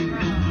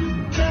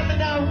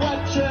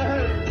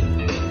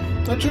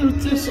The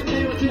truth is,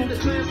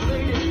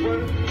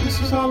 this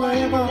is all I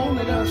ever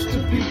wanted us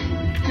to be.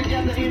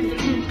 Together in the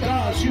true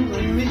cause, you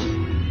and me.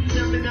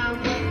 Jumping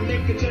out,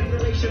 make a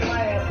generation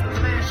laugh.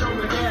 Smash on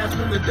the gas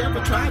when the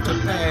devil tried to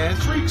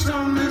pass. Freaks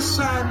on this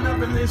side,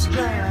 loving this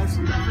jazz.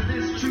 Loving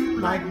this truth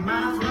like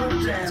my flow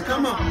jazz.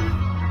 Come on.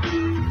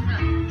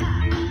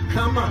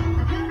 Come on.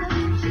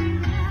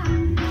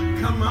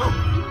 Come on.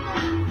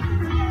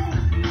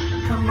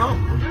 Come on.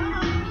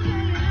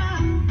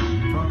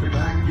 Funky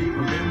black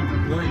people in the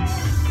place.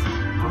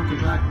 Funky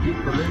black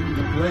people in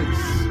the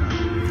place.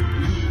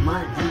 You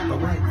might have a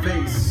white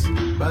face,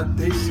 but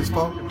this is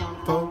for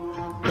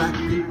black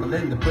people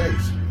in the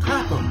place.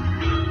 Clap them.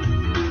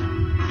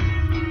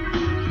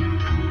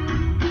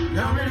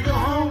 Y'all ready to go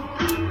home?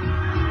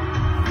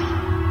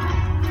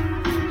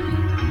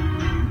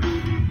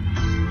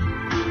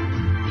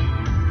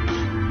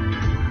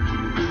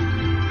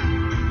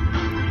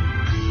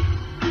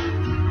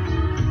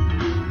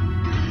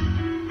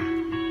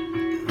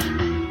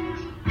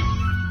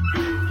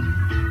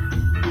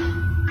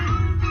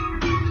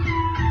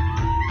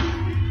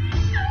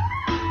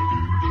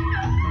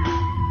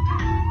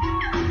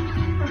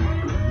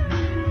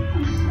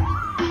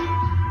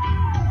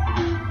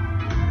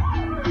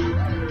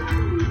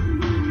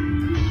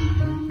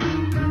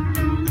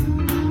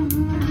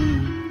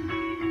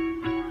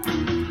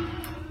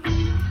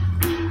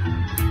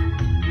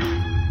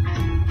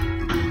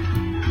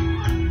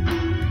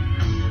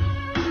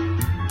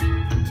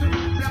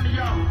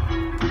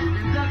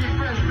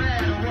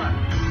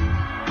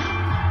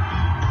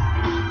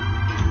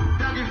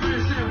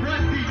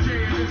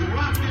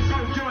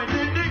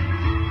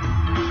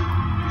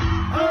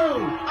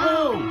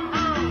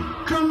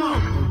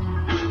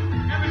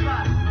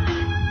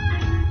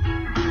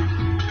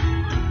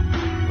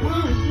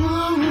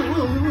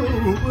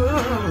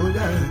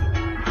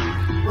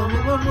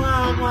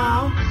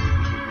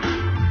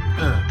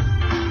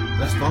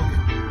 That's funky.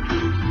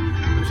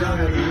 But y'all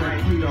gotta do that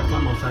key off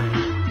one more thing.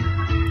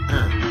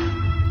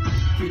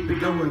 Keep it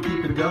going,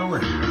 keep it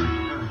going.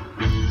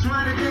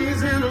 20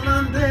 days in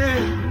London,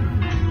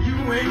 you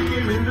ain't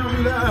giving no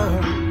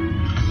love.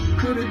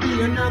 Could it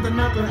be another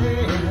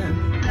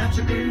knucklehead that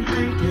you've been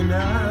thinking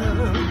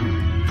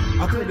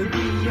of? Or could it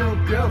be your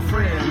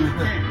girlfriend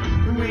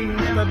who ain't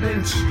never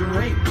been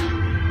straight?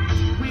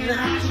 We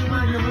ask you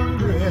when you're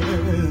hungry,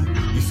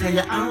 you say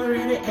you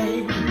already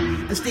ate.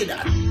 Instead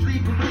of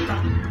sleeping with a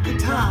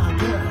guitar,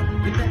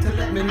 girl, you better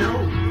let me know.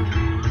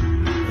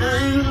 I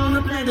ain't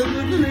gonna play the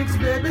good licks,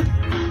 baby,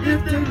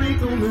 if there ain't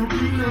gonna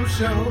be no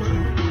show.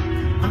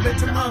 I'm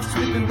better off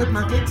sleeping with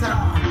my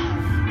guitar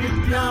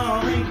if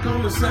y'all ain't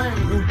gonna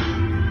sing.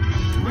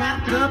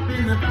 Wrapped up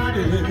in the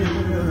body,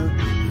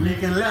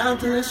 making love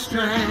to the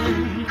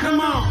string. Come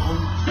on.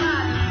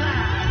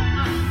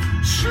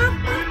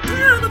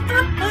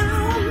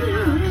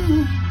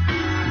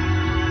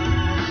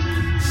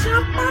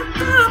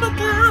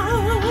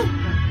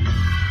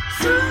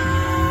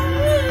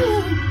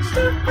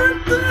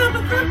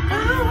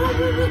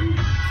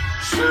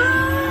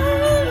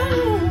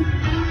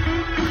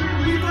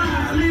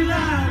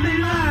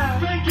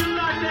 Thank you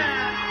like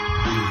that.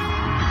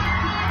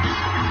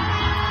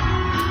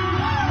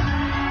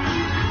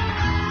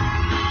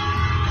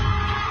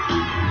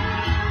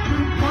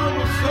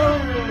 Power soul.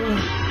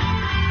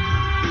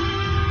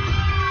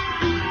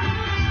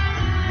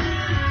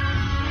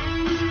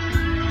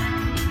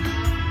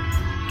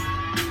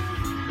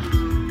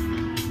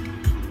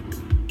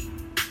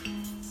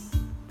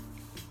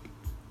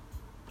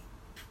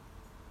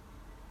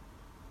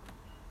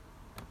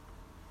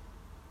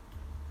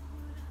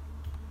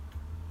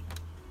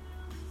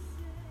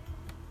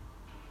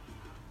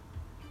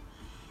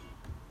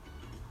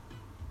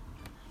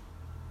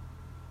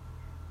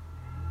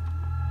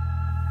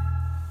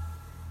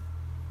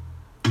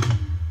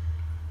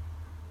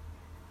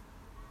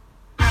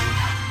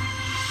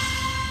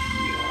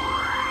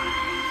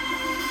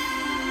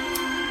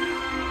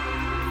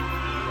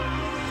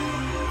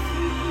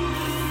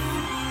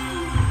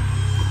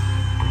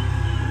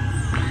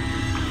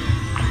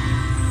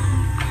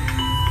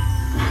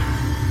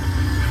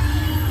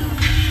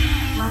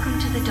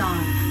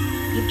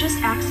 You've just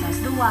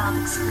accessed the wild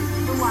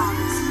exclusive. The wild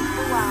exclusive.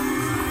 The wild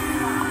exclusive.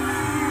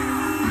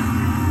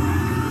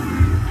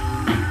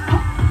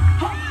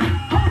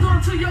 Hold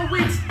on to your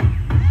wits.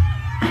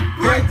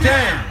 Break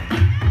down.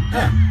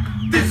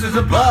 This is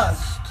a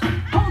bust.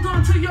 Hold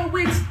on to your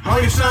wits.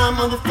 All you shy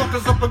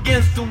motherfuckers up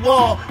against the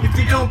wall. If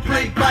you don't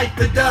play, bite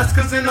the dust.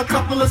 Cause in a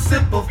couple of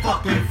simple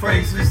fucking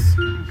phrases,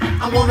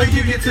 I wanna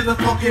give you to the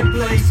fucking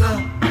place.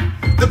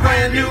 The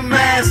brand new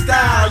mad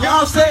style.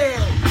 Y'all say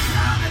it.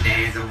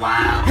 Days are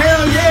wild.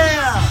 Hell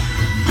yeah!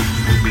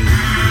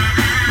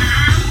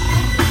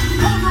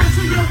 Hold on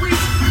to your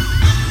wits.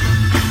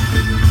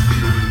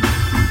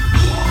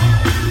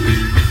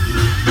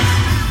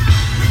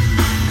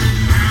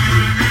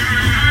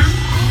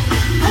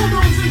 Hold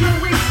on to your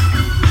wits.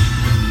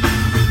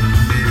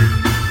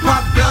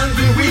 Pop guns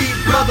and weed,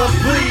 brother,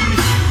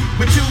 please.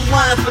 But you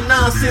wise for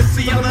nonsense,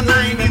 see on the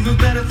 90s. days was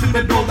better to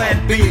before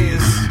that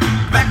biz.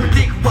 Back when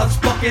Dick was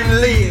fucking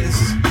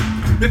Liz.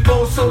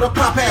 Before soda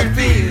pop had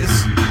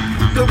fizz.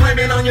 The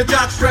women on your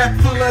jockstrap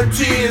full of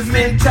tears.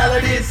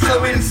 Mentality is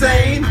so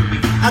insane.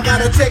 I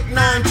gotta take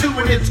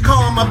 9-2 and it's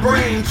calm my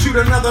brain. Shoot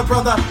another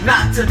brother,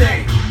 not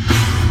today.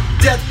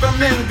 Death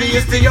from envy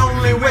is the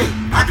only way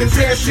I can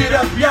tear shit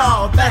up,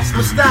 y'all. That's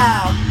my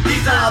style.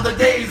 These are the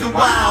days of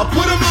wild.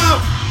 Put 'em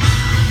up.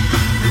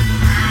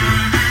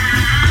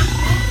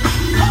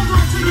 Hold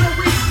on to your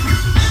wits.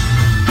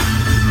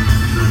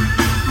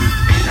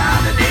 These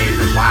are the days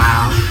of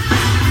wild.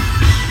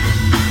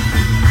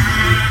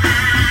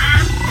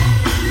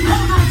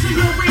 Hold on to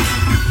your wits.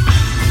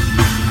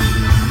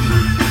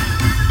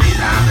 These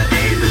are the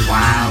days of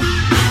wild.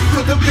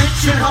 Put the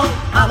bitch in hope,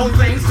 I don't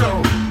think so.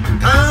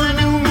 I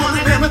knew one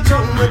and never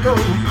told me go.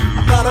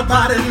 I thought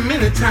about it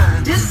many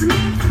times. This me.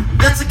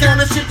 That's the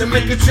kind of shit that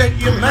make you check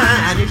your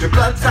mind. Is your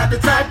blood type to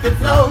type that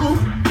flow?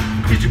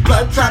 Is your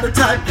blood type to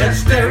type that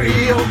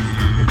stereo?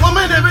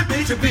 Woman,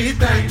 everything should be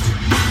thanked.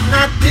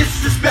 Not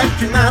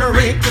disrespecting, not a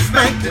rape to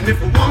spanking. If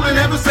a woman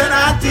ever said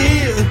I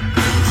did,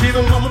 she's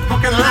a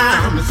motherfucking lie.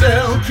 I'm a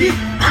cell kid.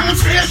 I'm gonna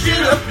tear shit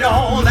up,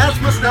 y'all. That's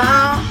my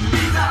style.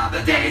 These are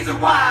the days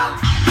of wild.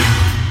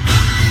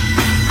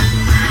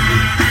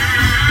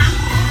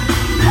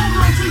 Hold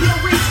on to your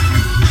wits.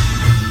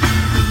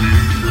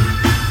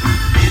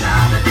 These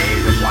are the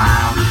days of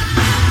wild.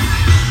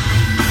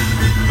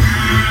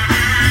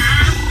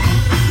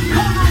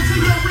 Hold on to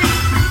your wits.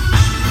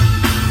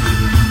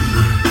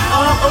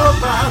 Oh,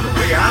 by the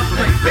way, I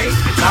play bass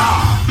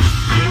guitar.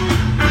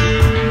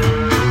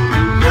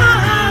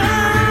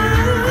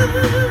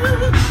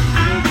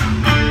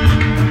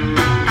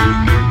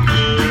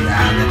 These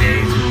are the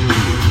days.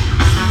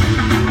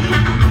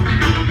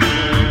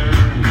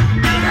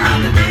 These are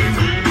the days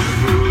of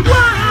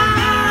wild.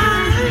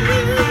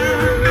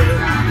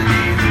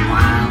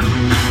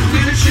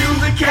 Didn't shoot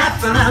the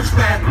captain, I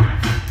spat.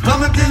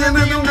 I'm a dilly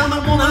million, I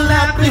wanna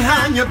laugh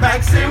behind your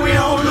back. Say we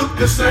all look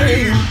the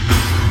same.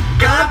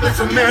 God bless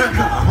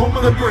America, home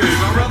of the brave.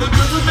 My brother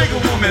doesn't make a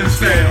woman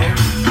stale.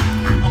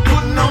 I'm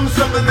putting on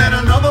something that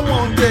another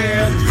won't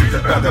dare. It's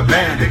about the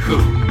bandicoot.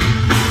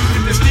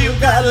 If they still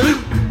got loot,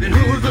 then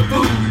who's the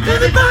fool?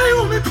 Everybody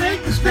wanna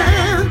take a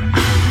stand.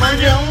 Mind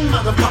your own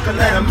motherfucker,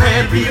 let a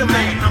man be a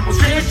man. I'm gonna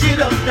tear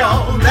shit up,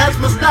 y'all. That's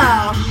my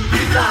style.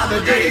 These are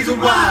the days of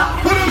wild.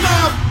 Put 'em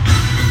up.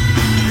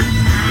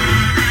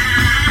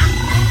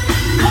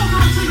 Hold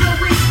on to your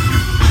wits.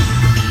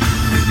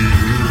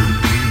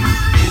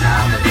 These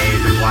are the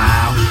days of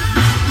wild.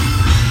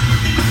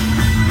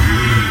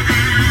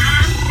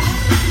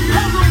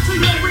 Hold on to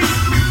your wits.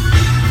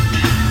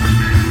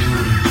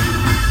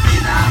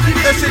 These are the Keep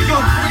that days shit of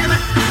going. wild.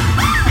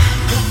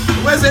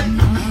 Where's it?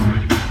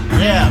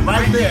 Yeah,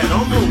 right there.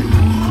 Don't move.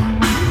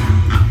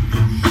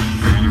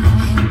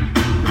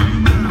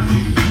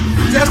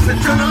 Justin,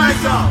 turn the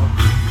lights off.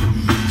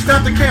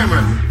 Stop the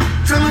camera.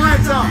 Turn the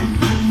lights off.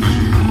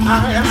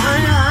 Oh, yeah.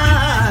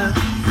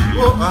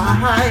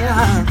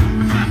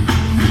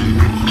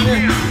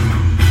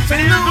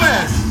 St.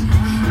 Louis.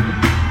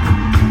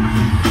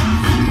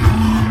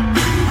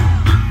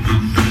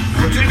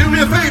 Would you do me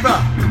a favor?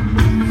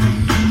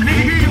 I need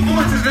to hear your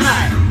voices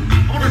tonight.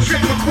 I want to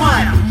check my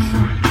choir.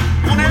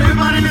 I want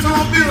everybody in this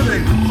whole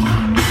building.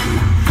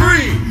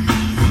 Free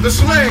the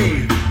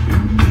slave.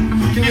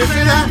 Can you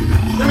say that?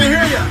 Let me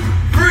hear you.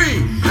 Free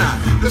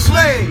the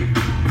slave.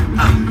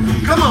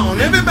 Come on,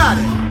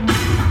 everybody.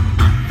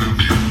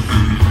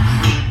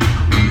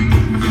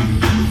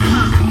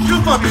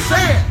 You fucking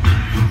say it.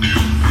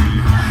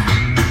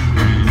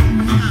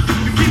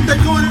 You keep that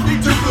going, it'll be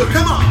too good.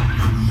 Come on.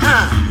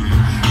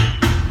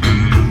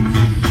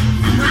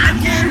 I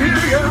can't hear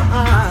you.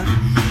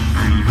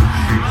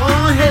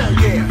 Oh, hell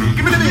yeah.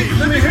 Give me the beat.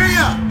 Let me hear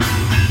you.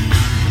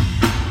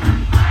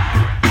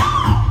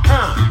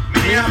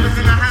 Minneapolis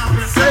in the house,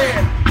 let's say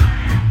it.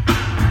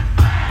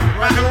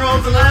 Rock and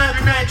roll's alive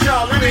tonight,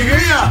 y'all. Let me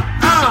hear ya.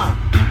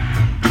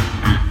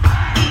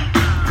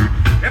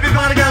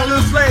 Everybody got a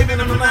little slave in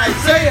them tonight.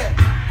 Say it.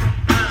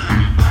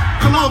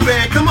 Come on,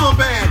 band. Come on,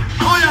 band.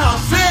 Oh, y'all,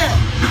 say it.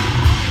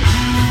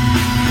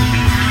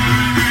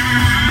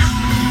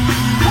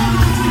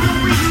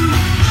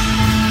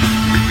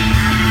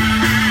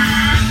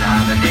 These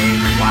are the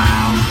days of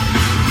wild.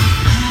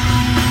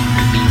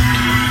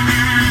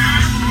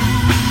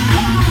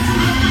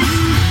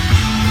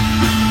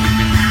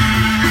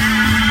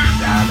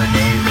 These are the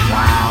days of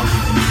wild.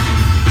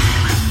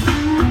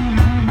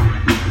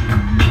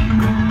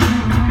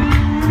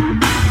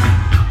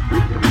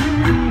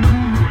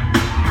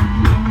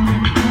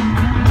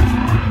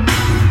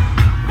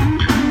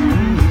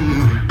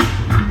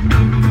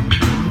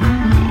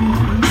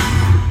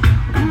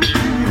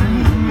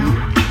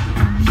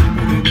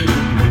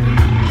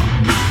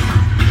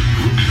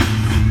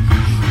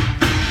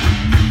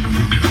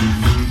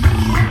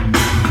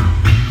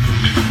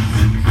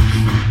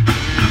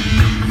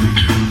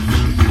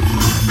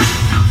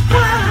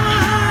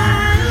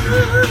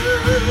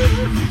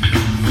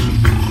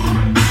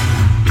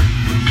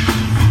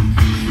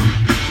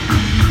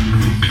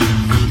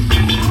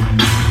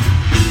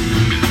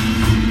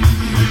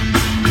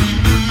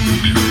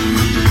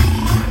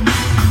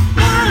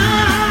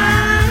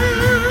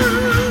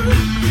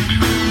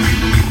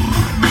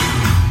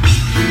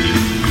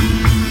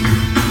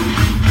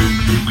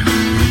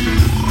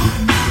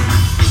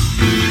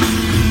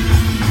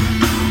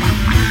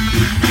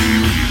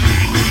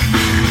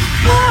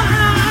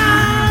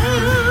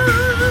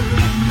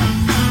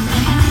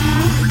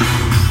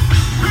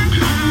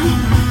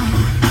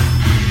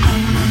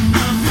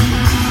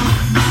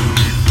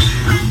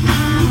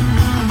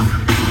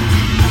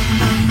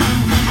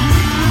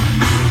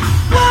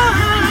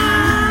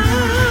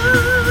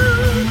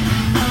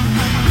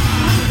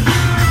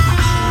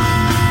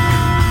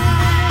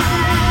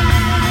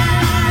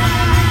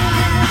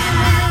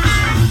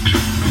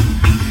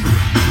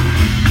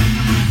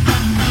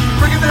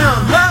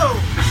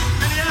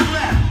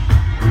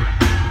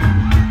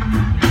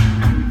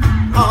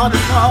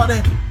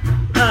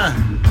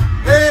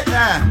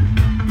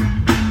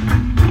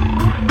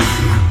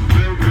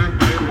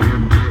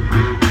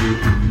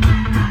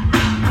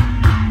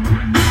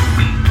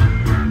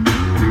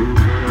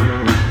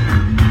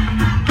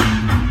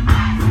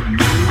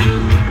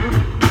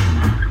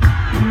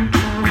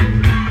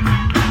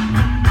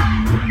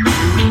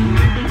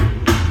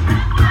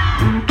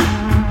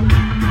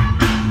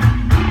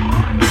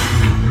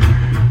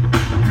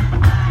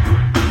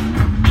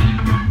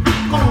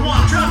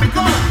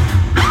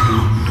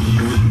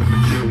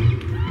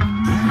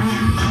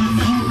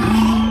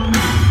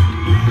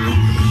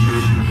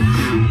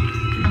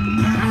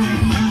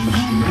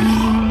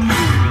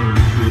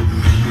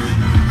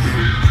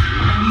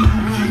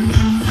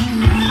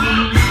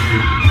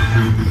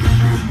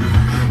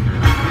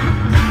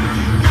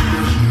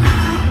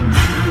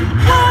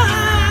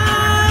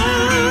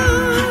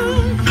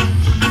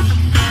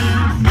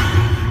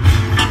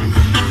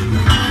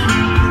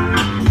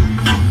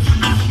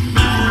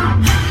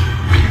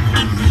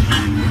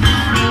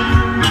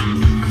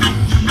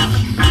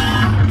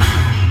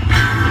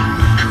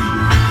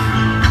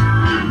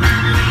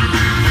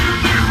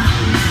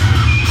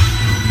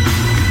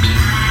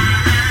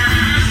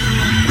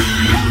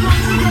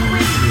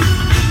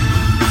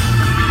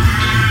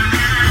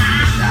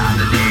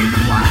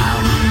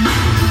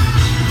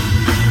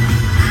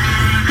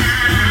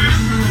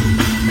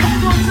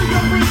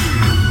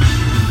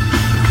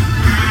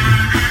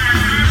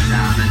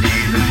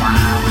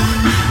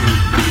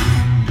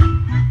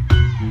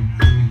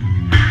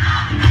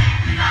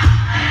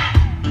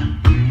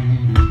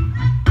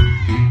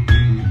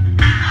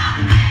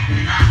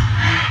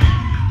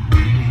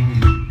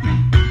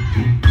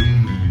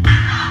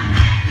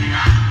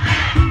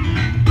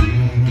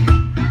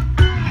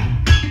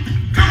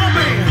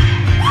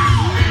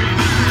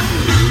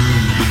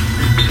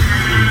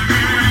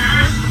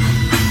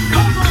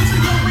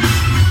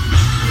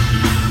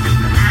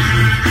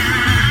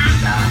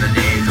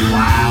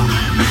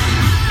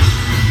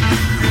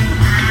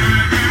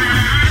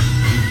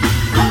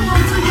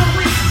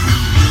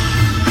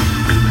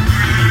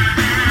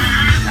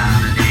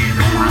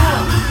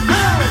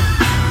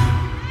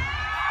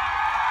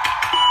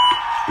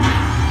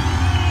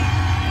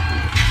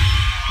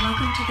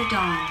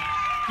 song.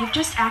 You've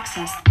just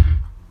accessed.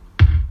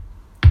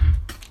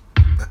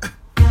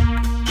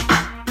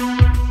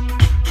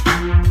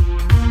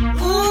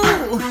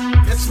 Ooh,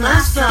 it's my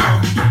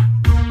song.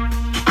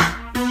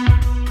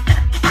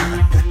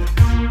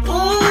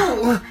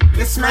 Ooh,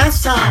 it's my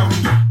song.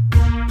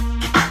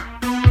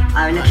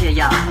 Alright, look here,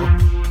 y'all.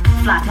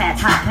 Flop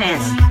hats, hot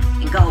pants,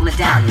 and gold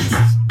medallions.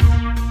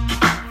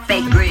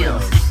 Fake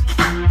grills.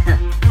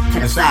 To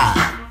the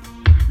side.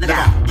 Look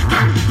out.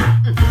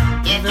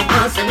 Every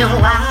once in a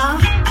while,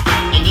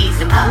 you need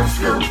some old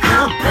school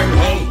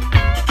company.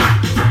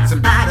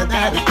 Somebody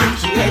that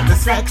appreciates the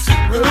sexy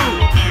groove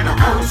and an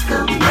old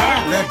school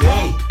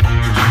melody.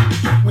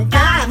 When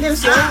God and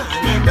Son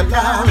and the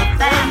love of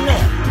family,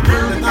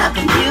 building our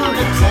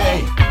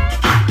community.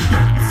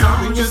 It's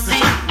only just to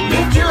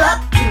lift you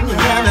up to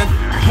heaven,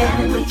 a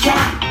heaven we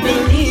can't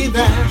believe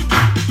in.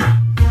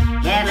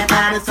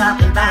 Everybody's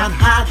talking about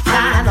hard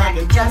times like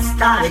it just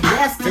started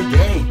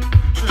yesterday.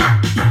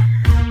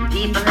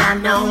 People I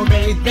know,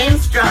 they've been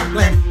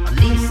struggling, at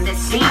least it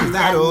seems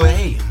that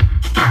way.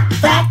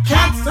 Fat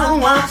cats on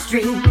Wall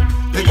Street,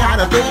 they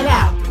gotta bid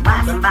out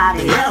while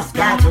somebody else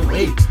got to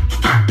wait.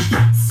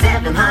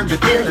 700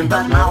 billion,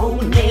 but my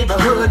old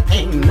neighborhood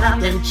ain't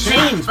nothing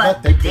changed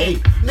but the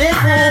date.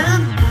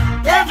 Listen,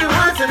 every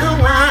once in a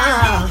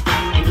while,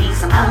 you need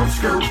some old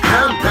school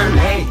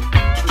company.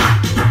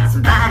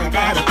 Somebody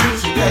that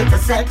appreciates the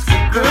sexy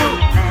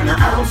groove and the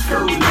old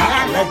school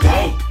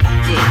melody.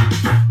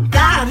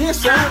 God, His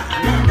Son,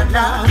 and the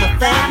love of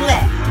family,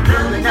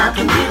 building a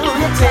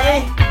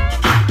community.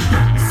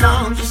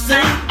 Songs you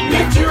sing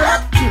lift you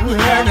up to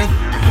heaven,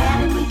 a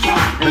heaven we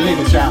can't believe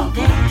it, y'all.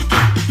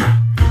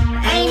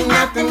 Ain't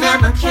nothing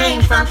ever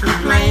came from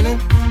complaining,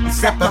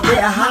 except a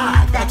real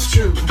heart, that's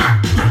true.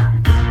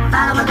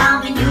 Follow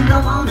along and you go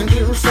on and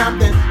do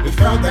something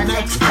before the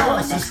next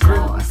course is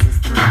through.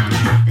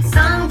 The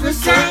songs we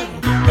sing,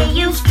 they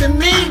used to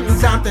mean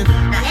something.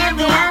 Now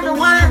every other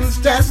one's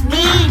just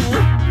mean.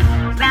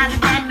 Rather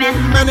than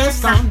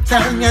reminisce, I'm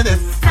telling you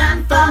this,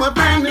 time for a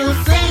brand new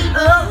scene.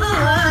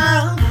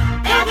 Oh,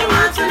 every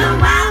once in a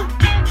while,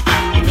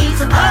 you need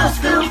some old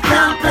school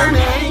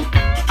company.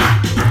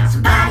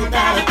 Somebody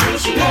that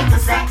appreciates the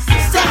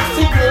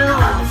sexy groove.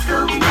 Old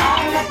school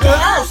melody.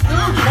 Old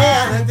school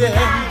melody.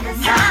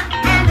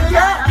 And the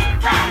love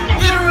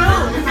family. Get a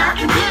room.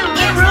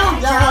 Get a room,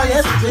 y'all,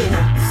 yes it is.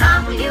 The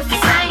song we used to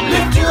sing,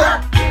 lift you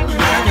up to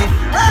heaven.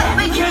 Oh,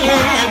 we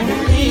can't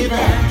believe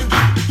it.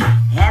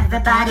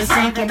 Everybody's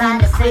sinking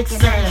under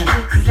quicksand,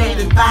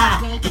 created by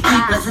the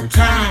keepers of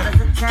time.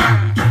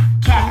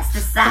 Cast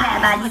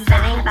aside by you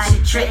think, by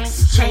your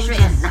tricks, changing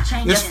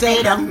your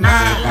state of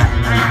mind.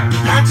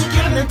 Got you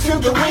getting into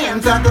the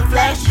winds of the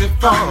flesh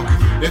before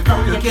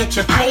you get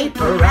your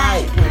paper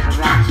right.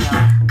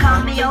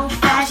 Call me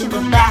old-fashioned,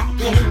 but back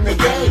in the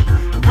day,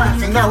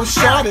 wasn't no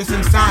shorties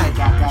inside.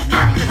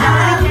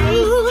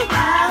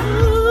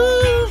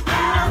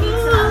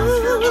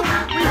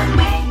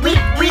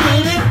 We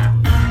need it.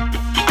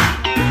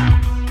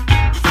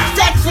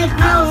 Sexy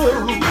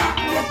groove.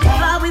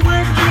 While we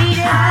were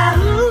bleeding.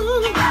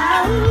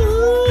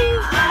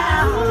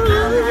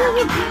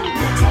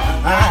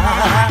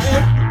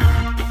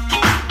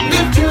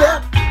 Lift you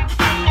up,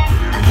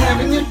 and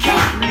heaven you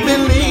can't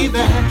believe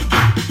it.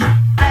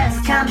 First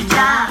come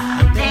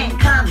job, then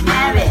come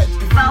marriage.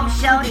 Before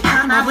shorty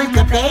come out with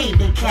the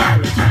baby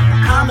carriage.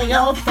 Call me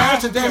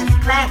old-fashioned,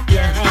 just clap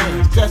your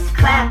hands, just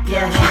clap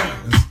your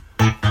hands.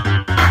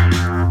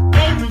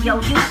 Radio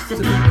used to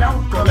be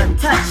local,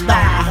 untouched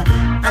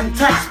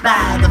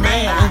by the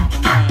man.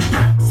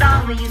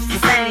 Song we used to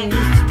sing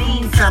used to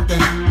mean something,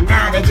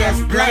 now they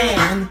just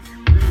bland,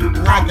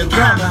 like a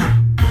drummer.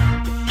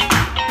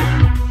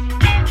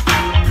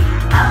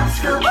 Old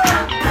school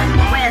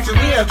company. Where's the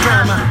real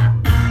drummer?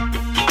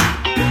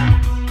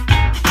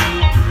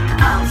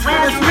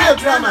 Where's the real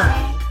drummer?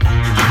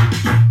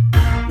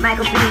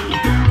 Michael B,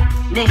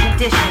 Nick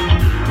Edition,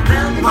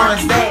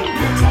 Morris Day,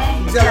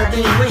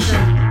 Jellybean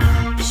Wishing,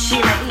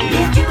 Sheila E,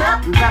 lift you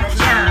up, and Brother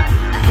John.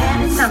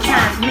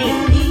 Sometimes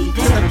me,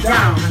 till the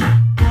dawn.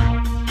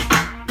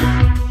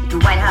 The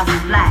White House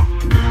is black.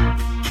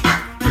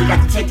 We got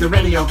to take the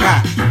radio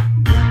back.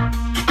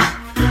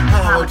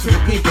 Power to the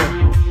people.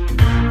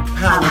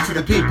 Power to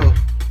the people.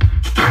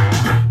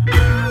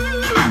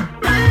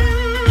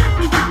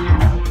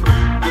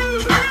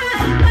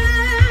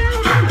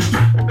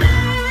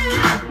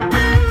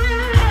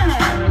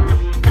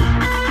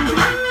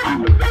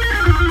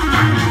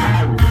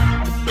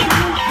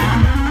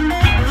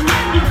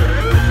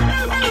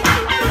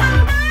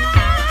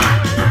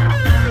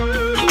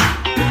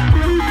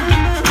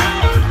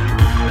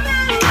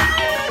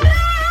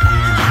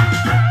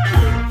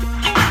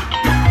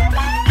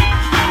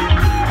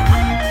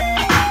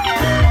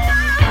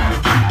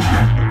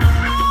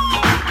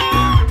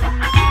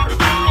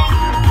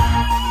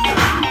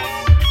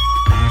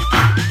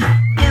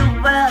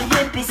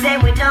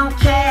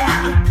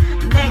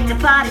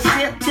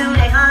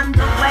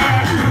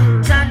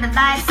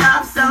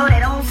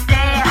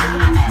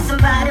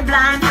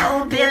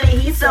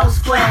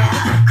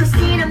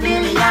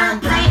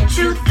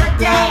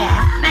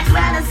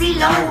 see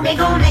low, they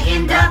gonna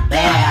end up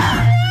there.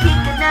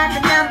 Pick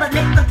another number,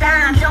 nickel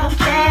dime, don't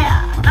care.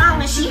 Long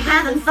as she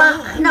having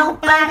fun,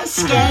 nobody's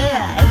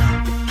scared.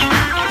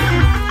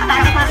 I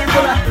got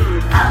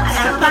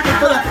a pocket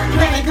full of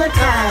plenty good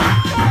time.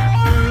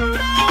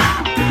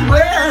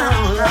 Well,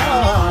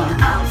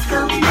 Lord,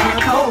 and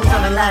the cold's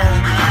on the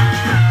line.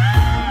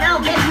 No,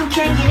 baby, you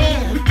can't get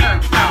in.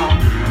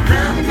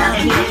 Well, another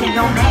here can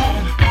go mad.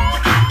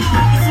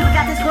 You see, we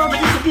got this global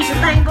distribution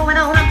thing going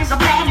on up to some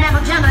bad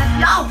mammal jammer.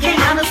 Y'all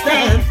can't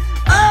understand.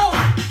 Oh,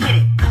 get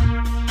it.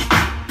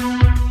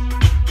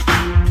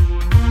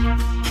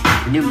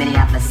 The new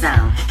Minneapolis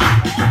sound.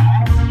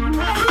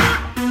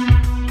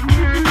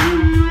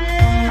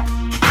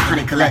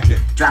 Honey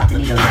Collective, drop the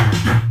needle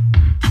down.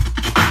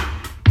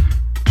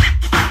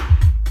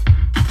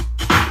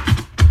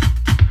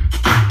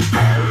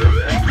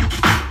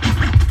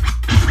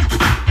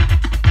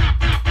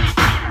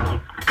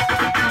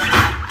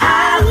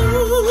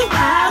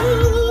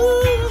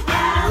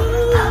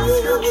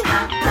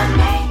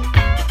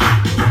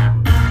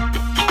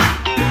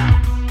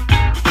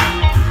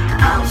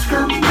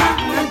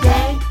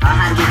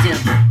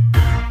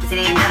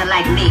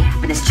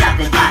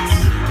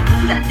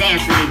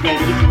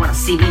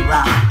 See me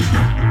rock.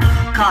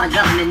 Call the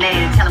government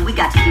man and tell him we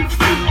got to be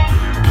free.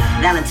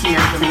 Valentina,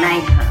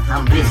 tonight,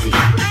 I'm busy.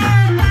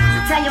 So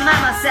tell your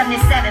mama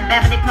 77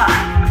 Beverly Park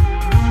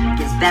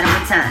gets better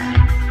with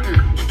time.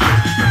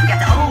 We got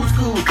the old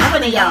school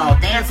company, y'all,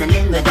 dancing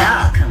in the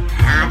dark.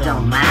 I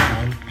don't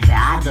mind,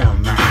 I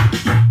don't mind.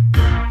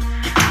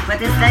 Put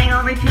this thing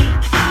on repeat.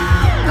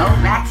 Go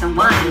back to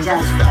one and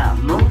just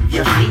move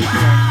your feet.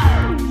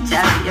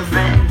 Tell your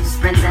friends,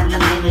 Prince and the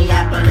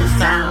Minneapolis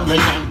town, they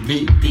can't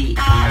be beat.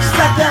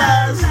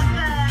 Suckers!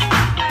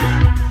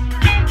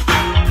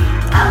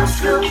 Old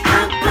school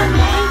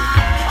company.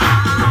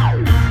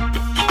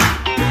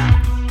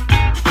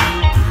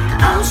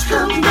 Old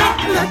school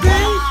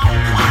melody.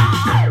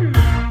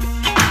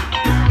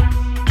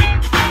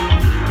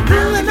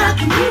 Building our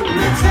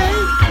community.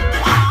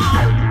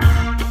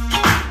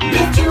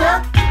 Lift you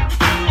up.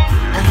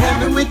 A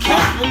heaven we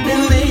can't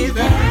believe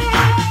in.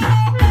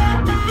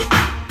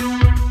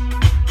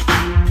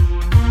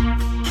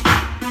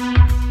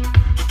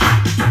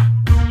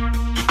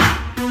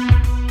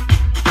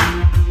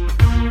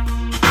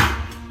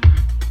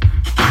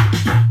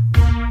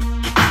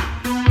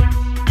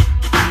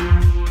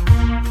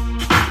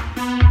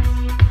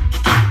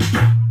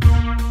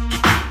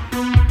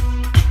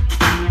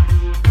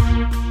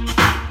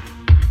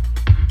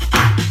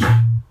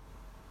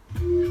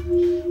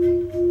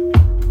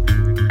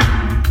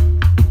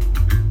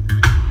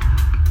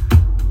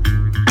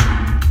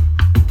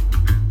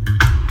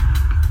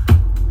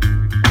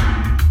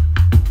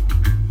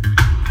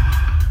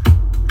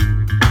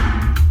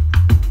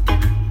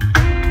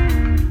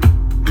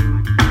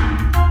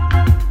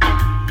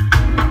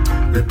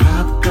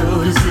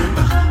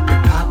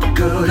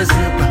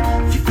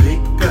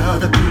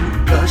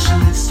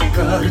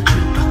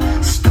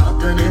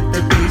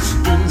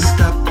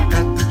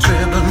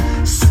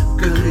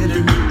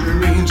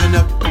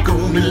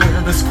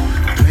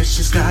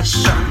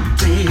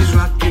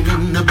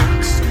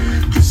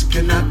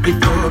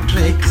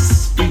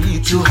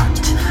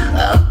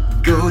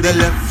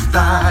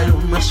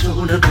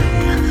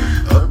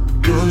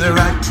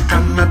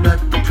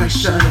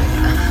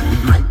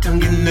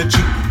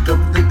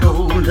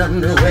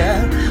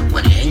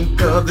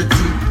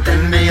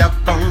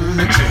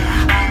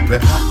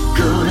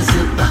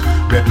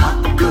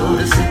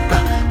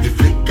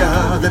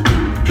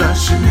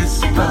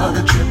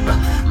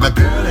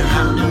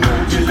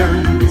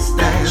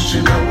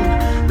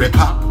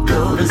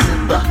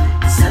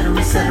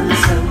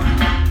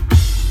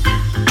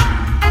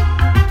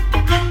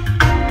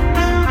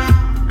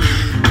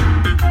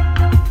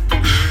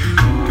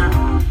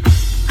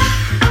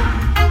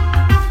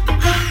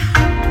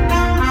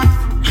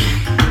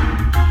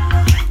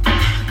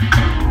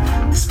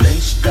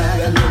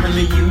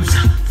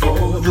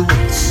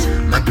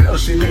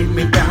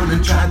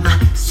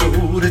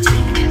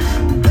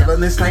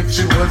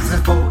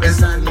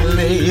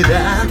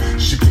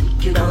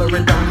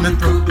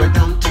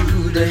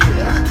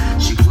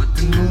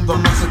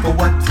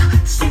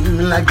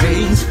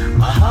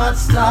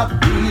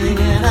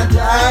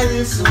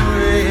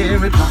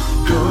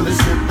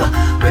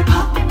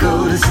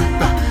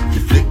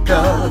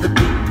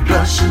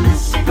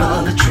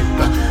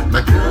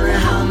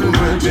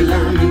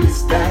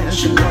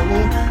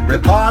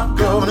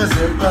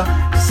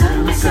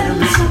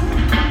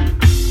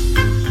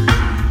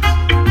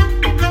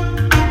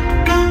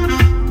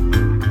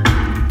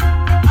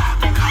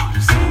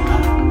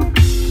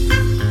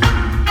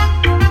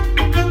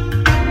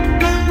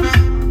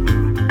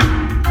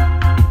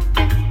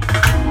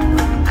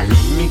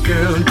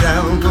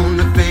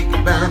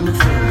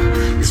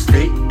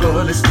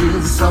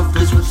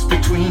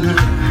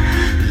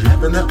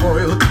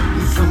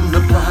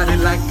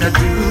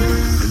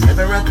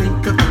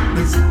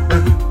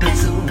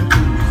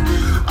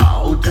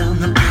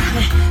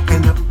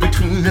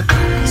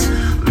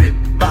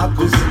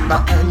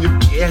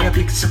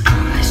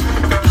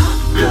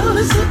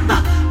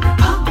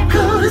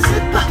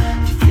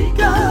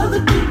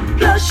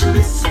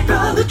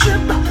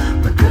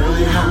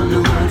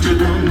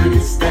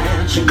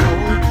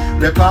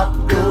 the pop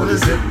go to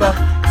zipper,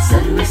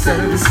 settle,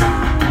 settle,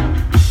 settle.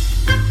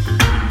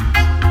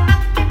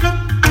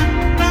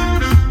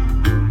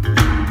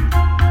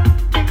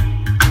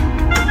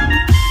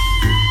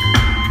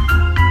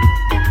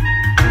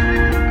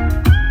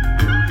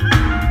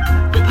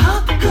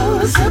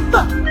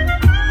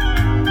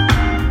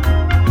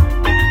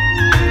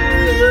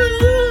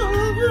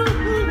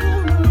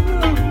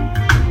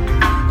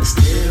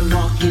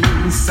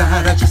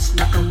 I just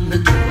knock on the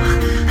door.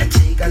 I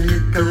take a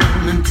look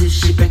around until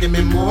she begging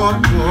me more,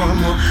 more,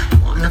 more.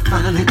 Wanna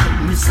finally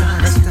come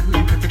inside, I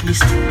stand perfectly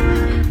still.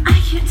 I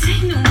can't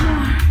take no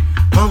more.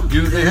 Won't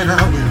you then I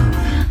will.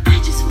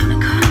 I just wanna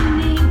call your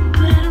name,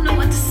 but I don't know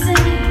what to say.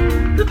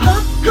 The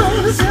pop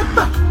goes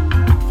zipper.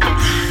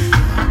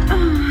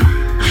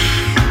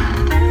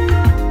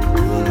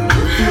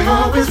 You're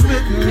always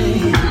with me.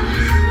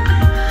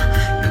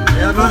 You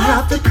never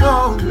have to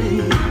call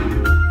me.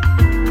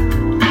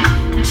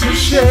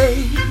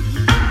 Touché.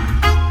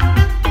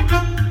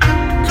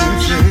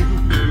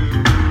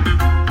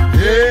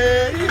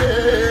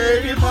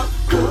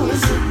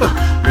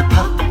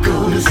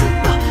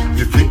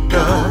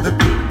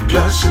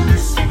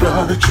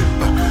 The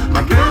tripper,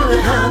 my girl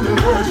behind the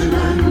virgin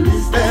and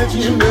is that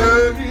you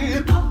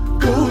know pop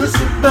go to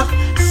zipper,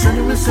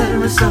 settle,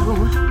 settle, so.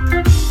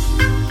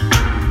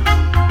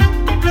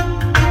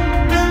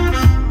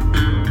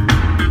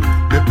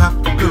 The pop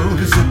go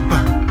to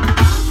zipper,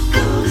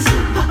 go to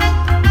zipper,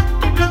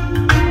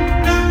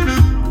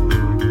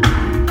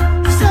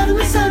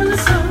 settle, settle,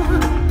 so.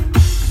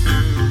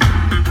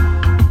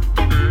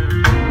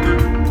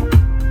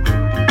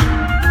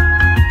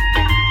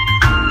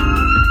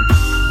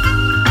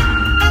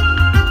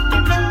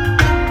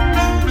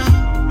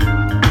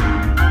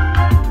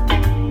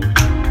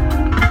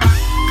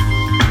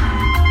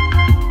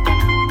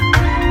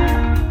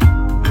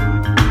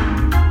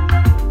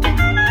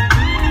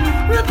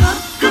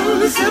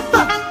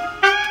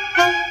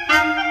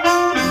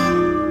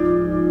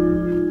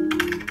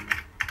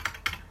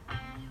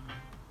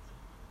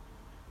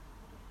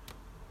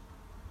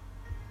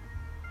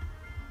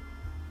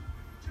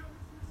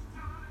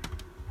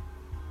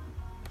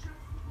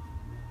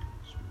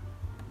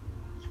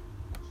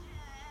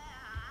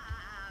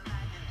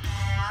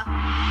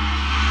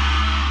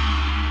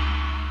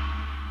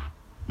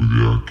 With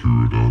the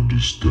accurate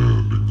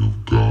understanding of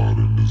God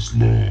and His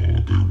law,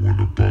 they went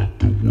about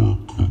the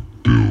work of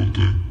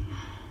building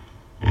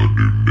a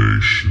new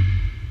nation,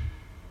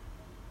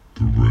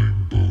 the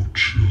Rainbow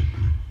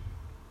Children.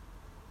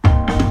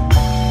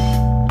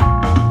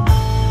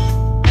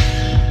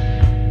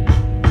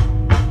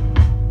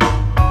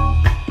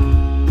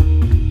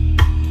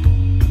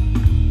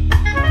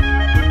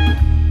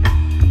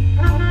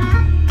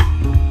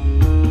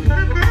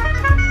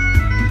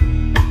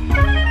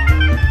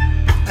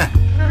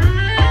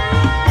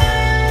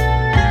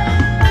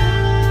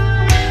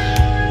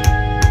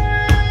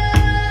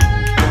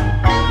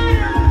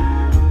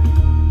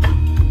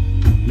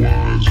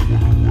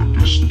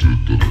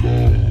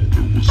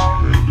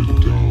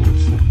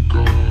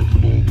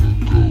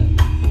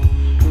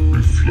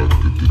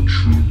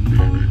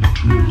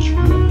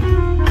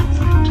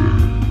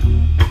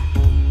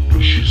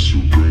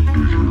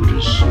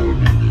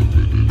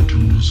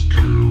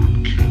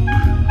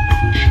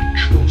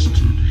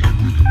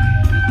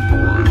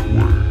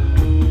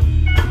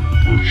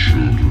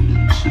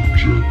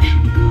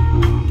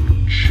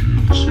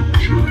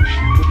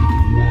 Subjection to the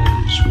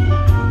wise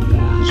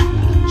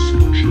one,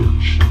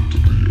 subjection to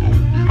the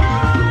only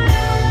God.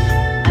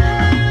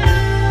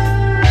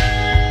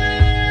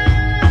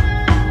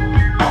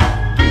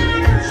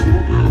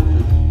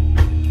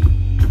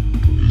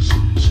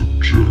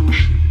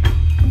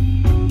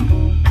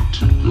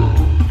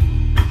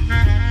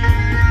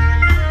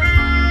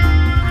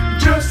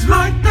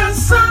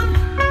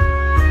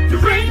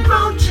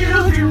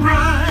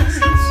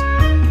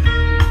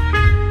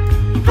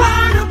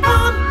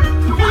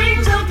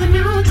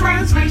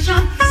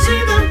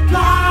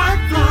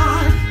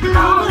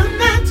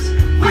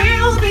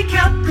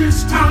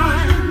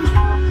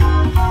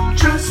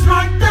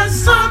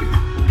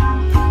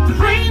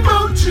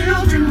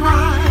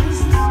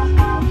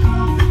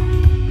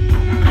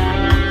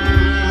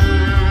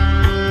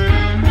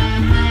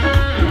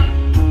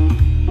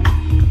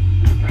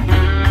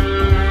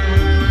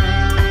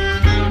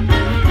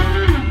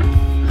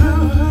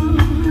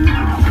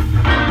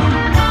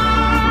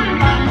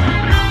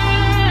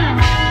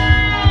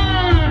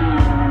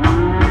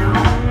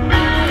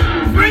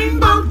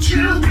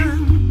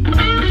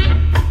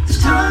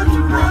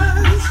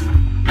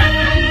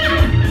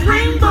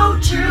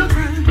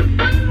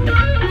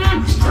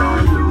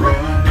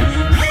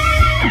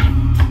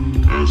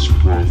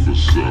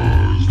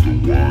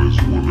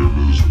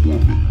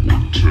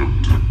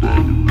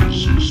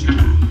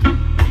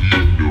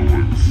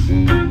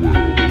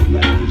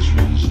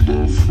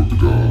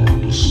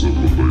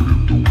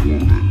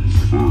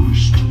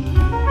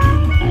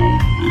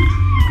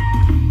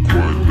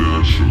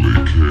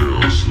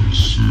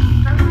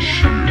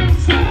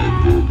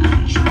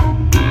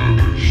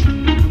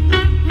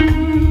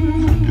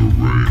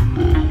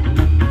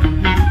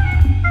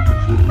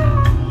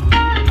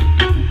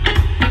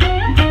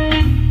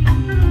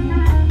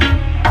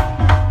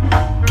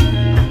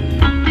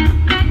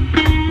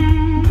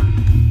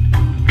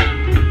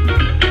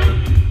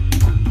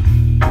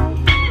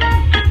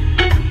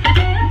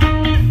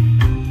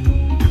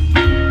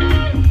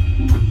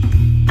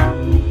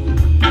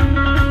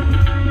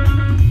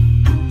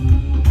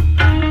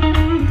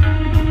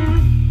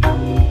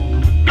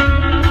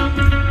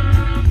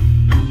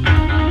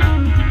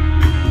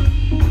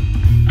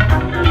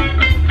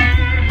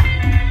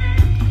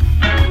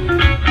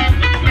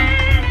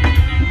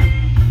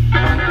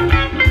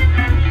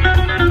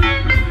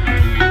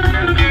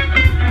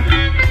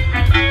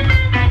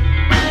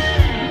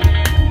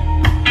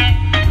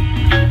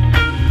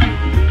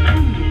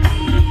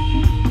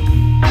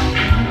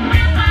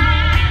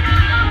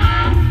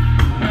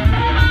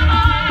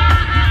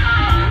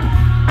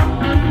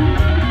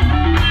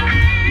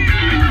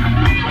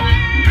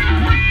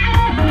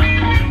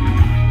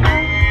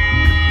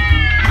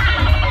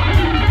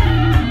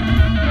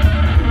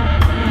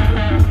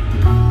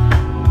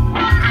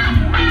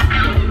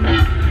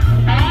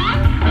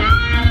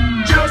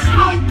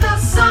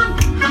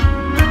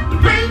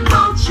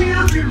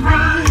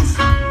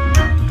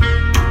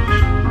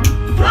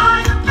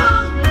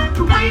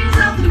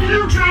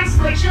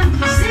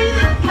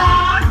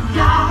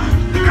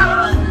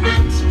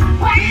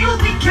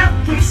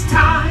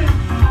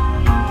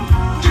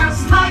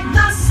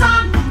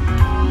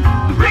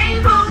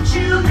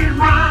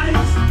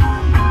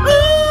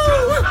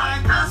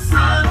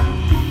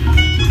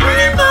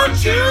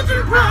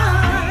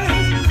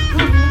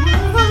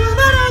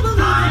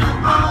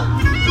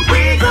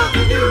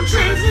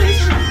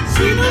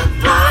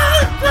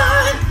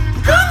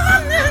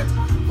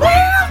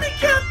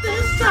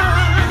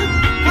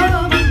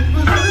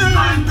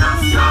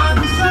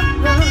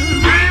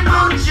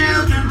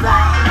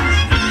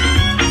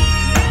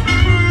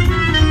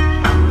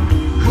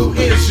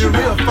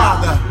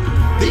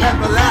 the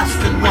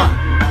everlasting one,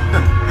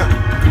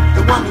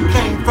 the one who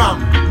came from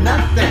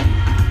nothing,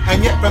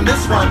 and yet from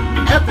this one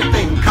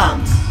everything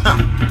comes,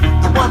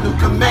 the one who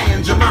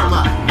commands your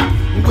mama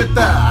with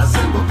the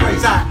simple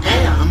phrase I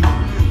am.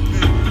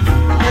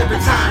 Every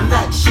time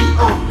that she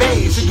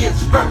obeys, she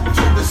gives birth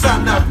to the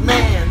Son of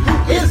Man.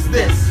 Who is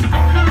this?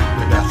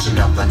 Production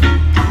of the new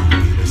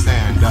leader,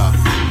 stand up,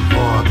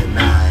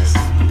 organize.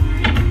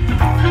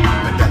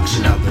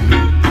 Production of the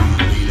new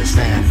leader,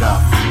 stand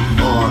up,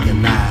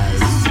 organize.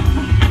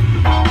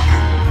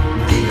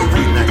 The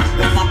arena,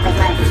 the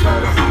sacrifice, the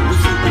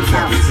super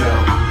council.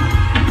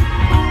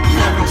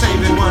 Never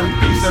changing one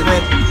piece of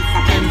it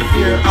in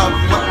fear of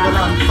what will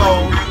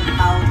unfold.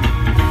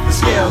 The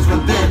scales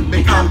will then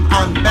become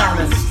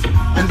unbalanced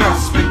and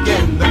thus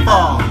begin the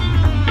fall.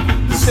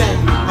 The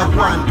sin of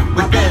one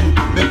would then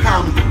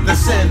become the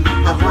sin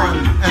of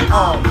one and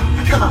all.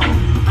 Come on.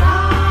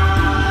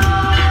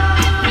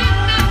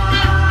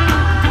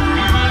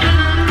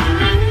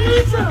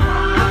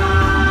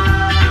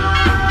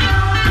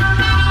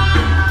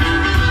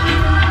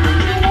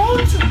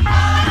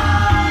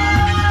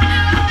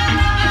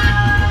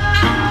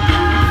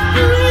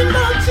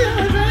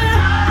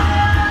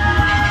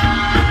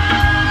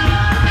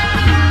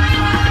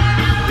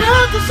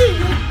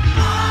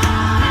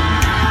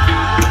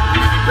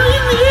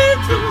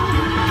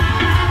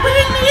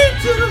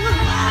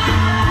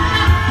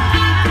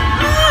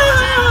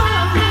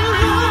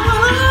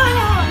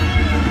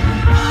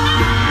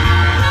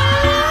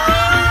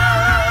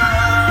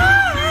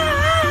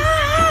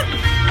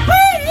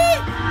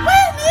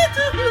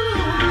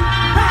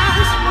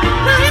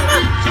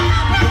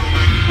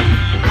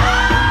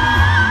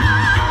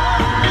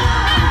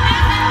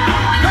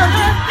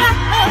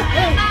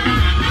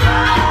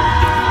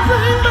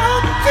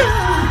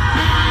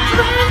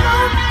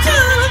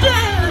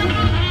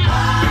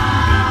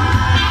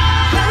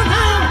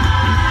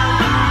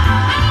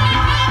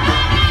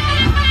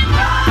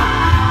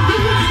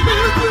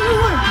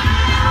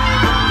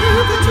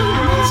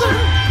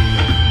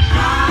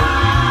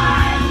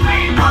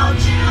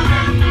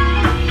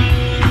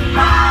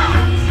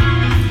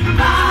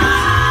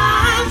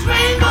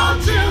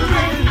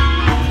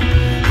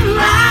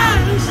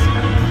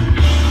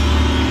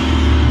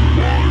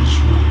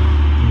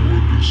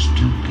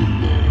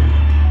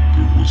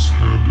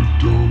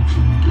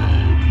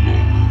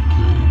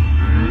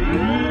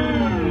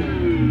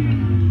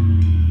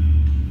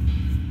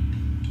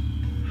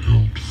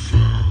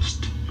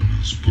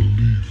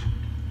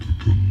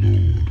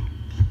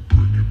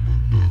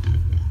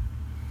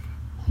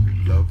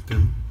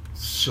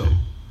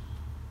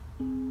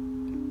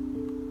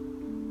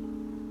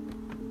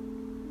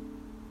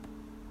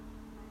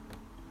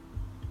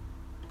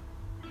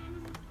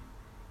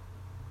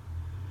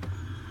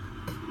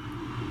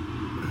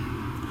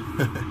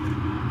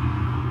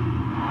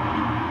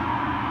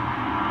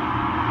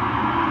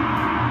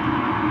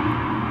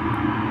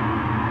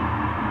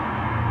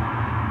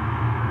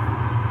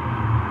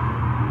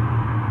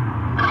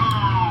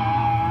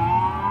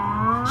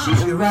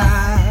 She's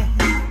right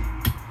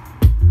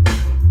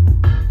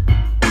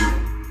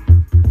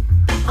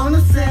on the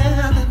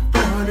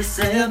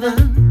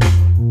 747,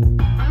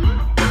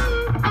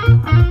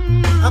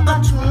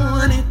 about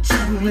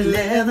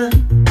 22:11.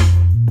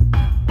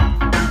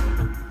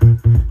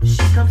 She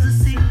comes to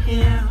see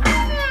him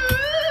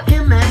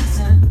and me.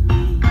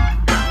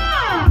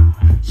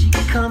 She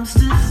comes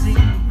to see,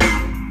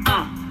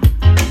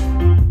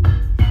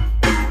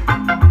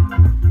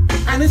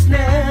 and it's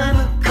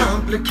never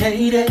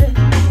complicated.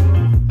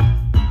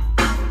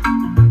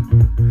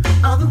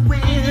 All the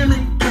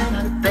women kind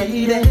of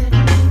faded.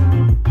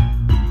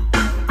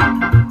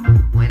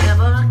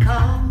 Whenever I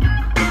call,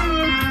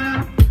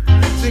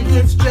 she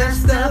gets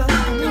dressed up,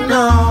 you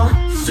know,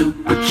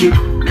 super cute.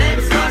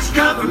 Maybe so she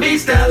come from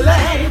East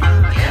LA.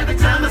 Every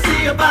time I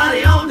see her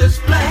body on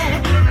display,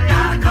 I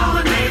gotta call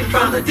her name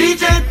from the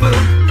DJ booth.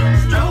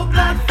 Strobe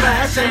light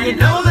flash and you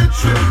know the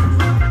truth.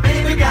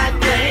 Baby got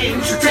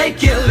game, she'll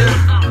take your loot.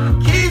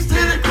 Keys to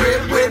the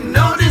crib with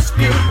no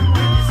dispute.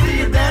 See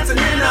her dancing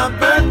in her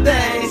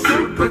birthday,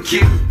 super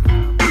cute.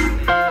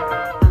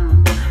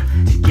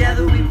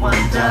 Together we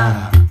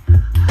wonder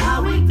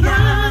how we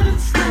got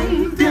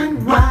enslaved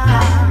and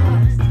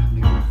wise.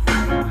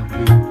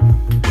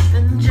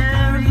 And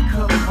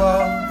Jericho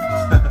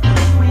falls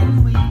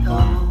when we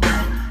all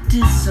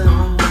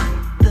disown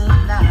the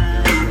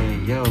light. Hey,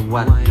 yo,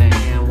 what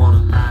man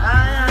wanna lie? I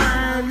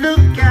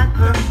look at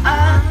her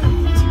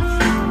eyes,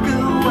 go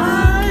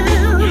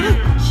wild.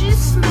 She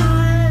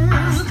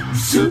smiles,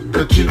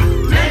 super cute.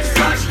 Next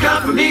time she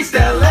come from East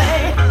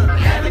LA.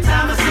 Every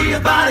time I see her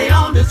body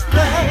on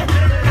display,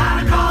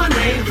 gotta call her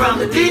name from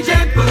the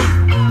DJ booth.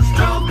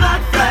 Strobe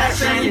light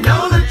flash and you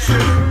know the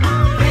truth.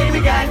 Baby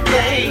got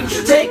game,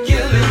 she'll take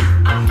your loot.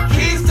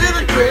 Keys to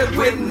the crib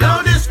with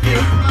no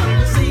dispute.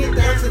 See her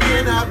dancing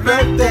in her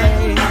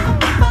birthday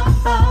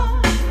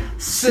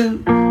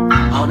suit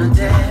on a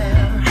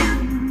dare.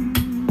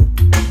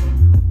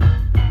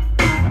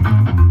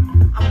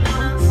 I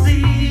wanna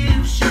see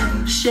if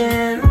she'll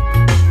share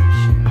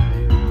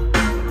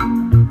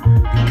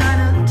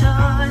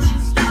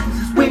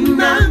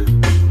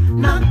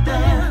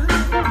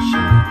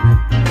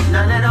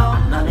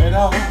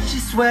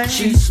swear,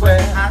 she swear,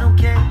 I don't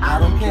care, I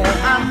don't care.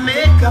 I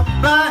make a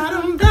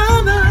bottom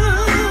dollar.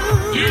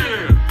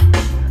 Yeah.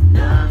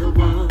 Another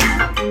one,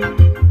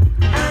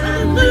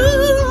 a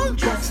new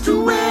dress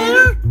to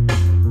wear.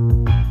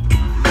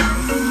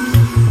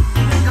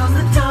 Goes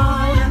the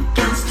tie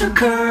against her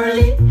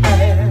curly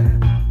hair.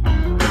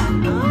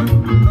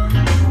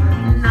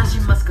 Now she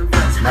must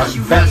confess how she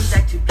raised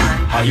that to play.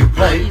 How you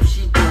play? If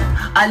she did,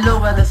 I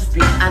lower the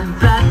speed and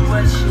back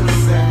what she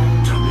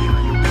said. Tell me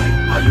how you play,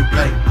 how you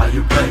play, how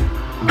you play.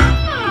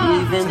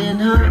 Even in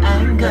her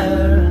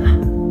anger,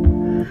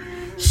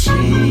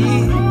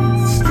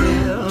 she's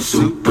still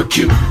Super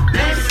cute.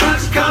 Baby,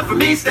 she come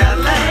from East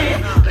LA,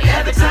 but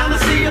every time I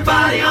see her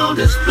body on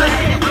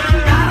display,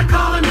 gotta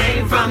call her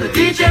name from the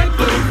DJ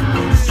booth.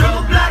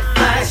 Strobe light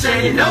flash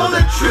and you know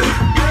the truth.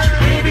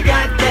 Baby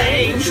got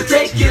game, she'll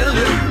take you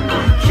loose.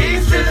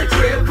 Keys to the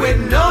crib with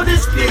no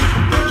dispute.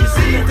 You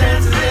see her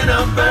dancing in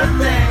her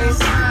birthdays.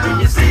 When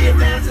you see her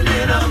dancing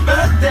in her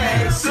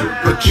birthdays,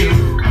 super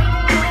cute.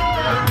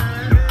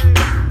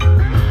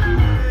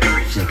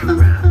 Shake it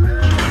around.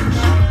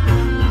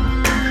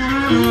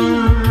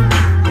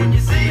 When you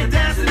see her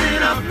dancing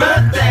in her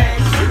birthday,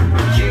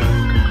 super cute.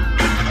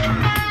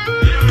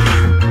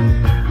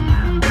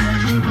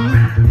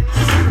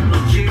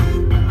 Super cute.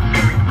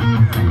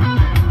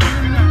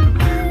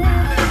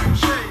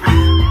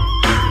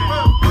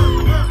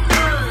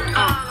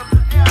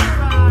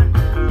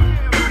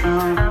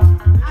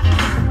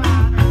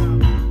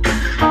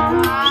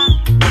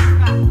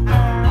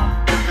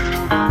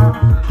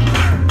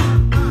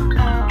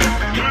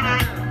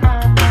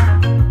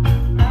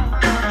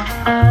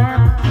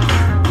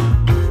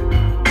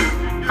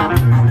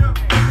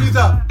 He's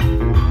up.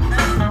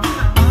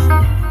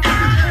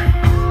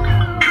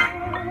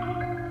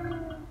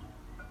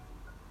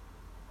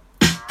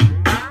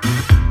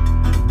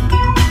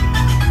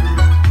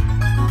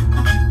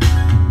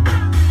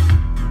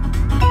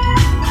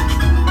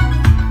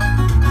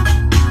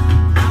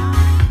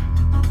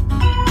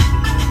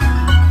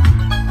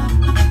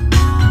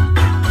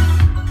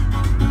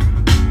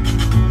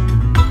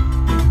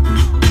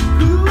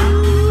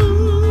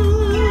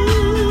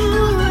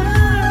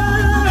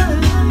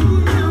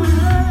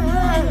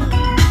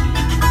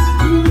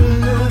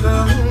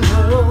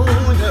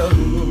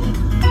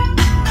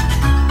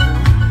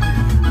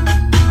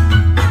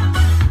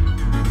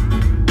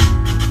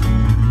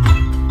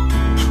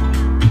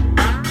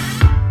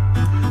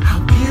 How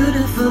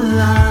beautiful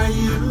are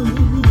you?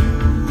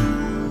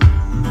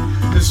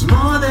 There's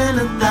more than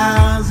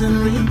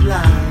 1,000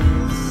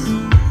 replies.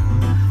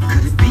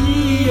 Could it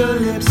be your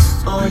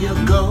lips or your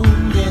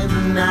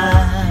golden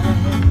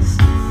eyes?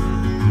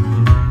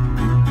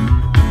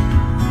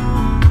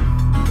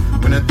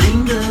 When I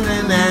think of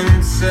an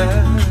answer,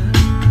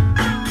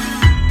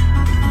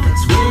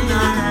 that's when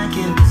I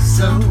get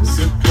so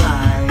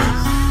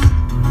surprised.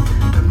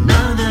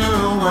 Another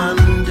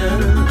wonder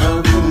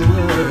of the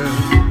world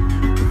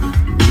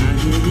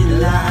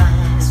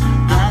lies.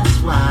 That's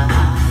why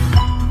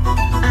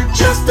I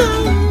just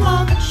don't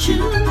want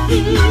you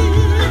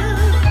here.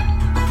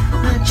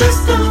 I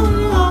just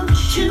don't want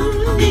you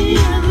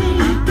near me,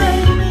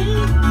 baby.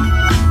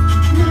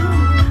 No,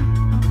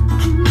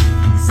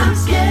 'cause I'm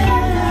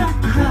scared I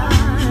cry.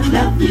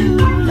 Love you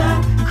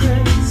like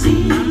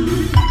crazy.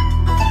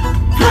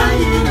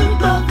 Flying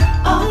above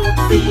all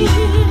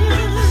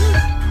fears.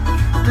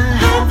 I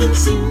haven't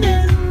seen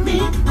any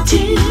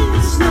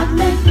tears, not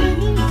lately.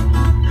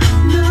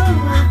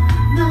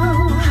 No,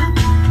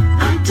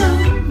 I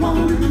don't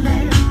wanna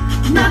let,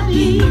 not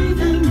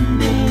even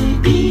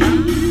maybe.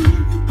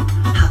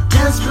 How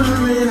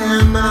desperate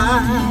am I?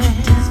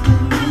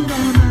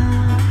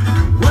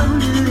 I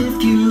wonder if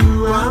you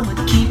are what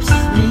keeps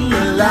me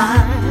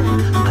alive.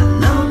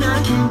 Alone I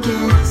can't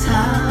get as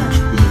high,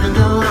 even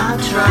though I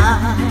try.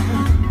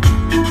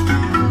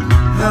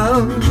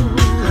 Oh,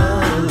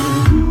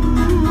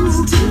 it's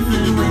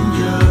different when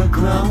you're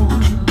grown.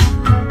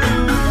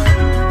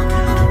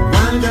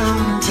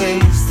 Don't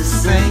taste the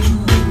same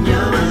when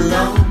you're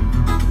alone.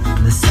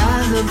 The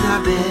size of your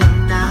bed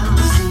now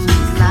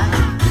seems like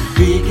the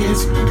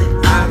biggest that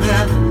I've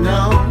ever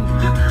known.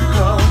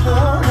 Oh,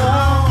 oh,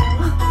 oh.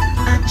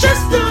 I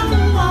just don't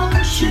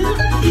want you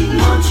here.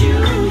 Want you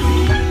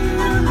here.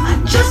 I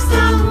just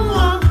don't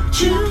want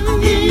you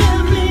near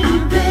me,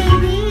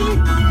 baby.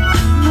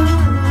 No,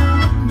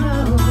 no,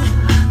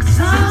 'cause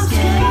I'm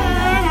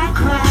scared I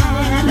cry.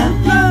 I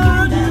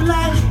love you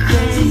like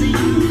crazy.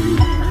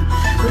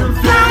 I'm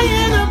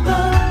flying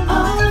above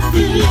all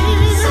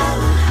fears. So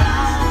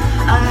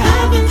high, I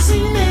haven't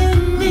seen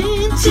any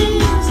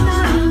tears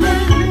now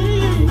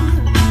lately.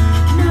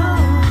 No,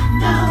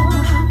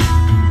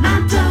 I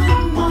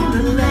don't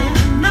wanna let,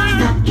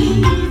 not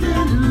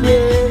even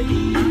me.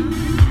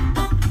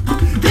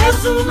 There's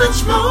so much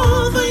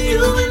more for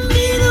you and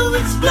me to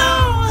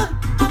explore.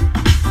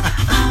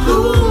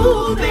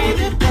 Ooh,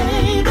 baby,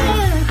 baby.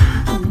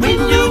 When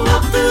you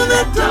walk through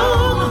that door,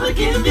 I'ma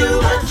give you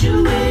what you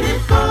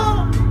waited for.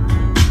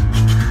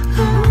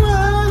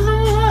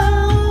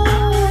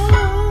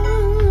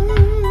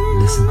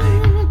 Listen,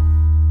 baby,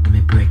 let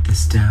me bring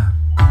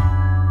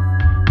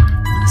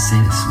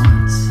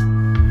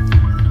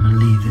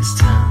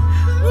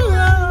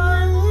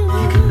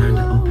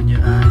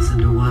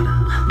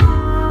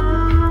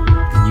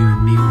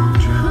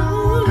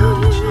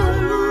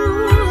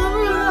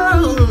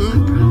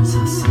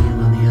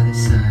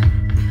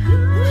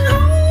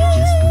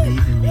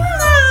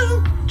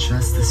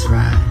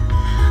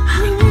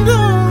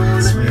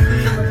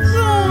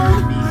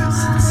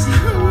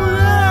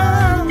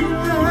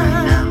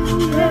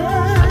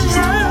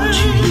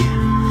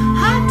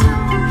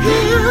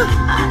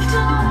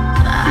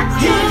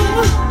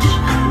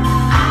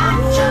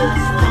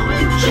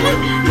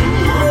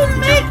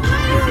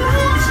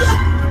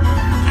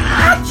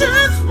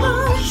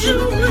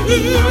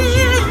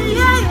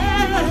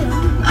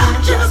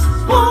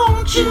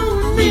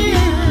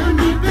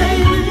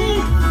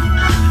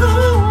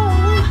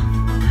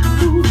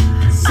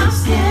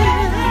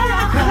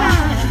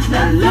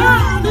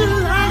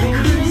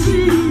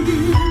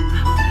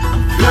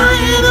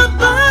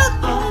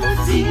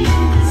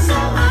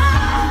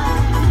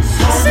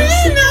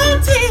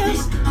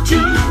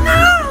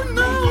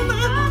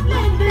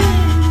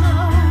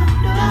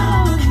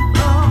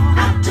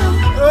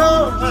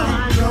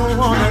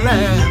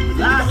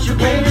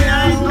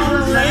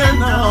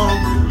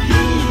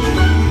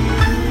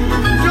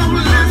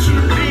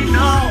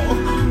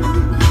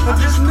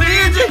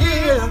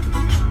yeah.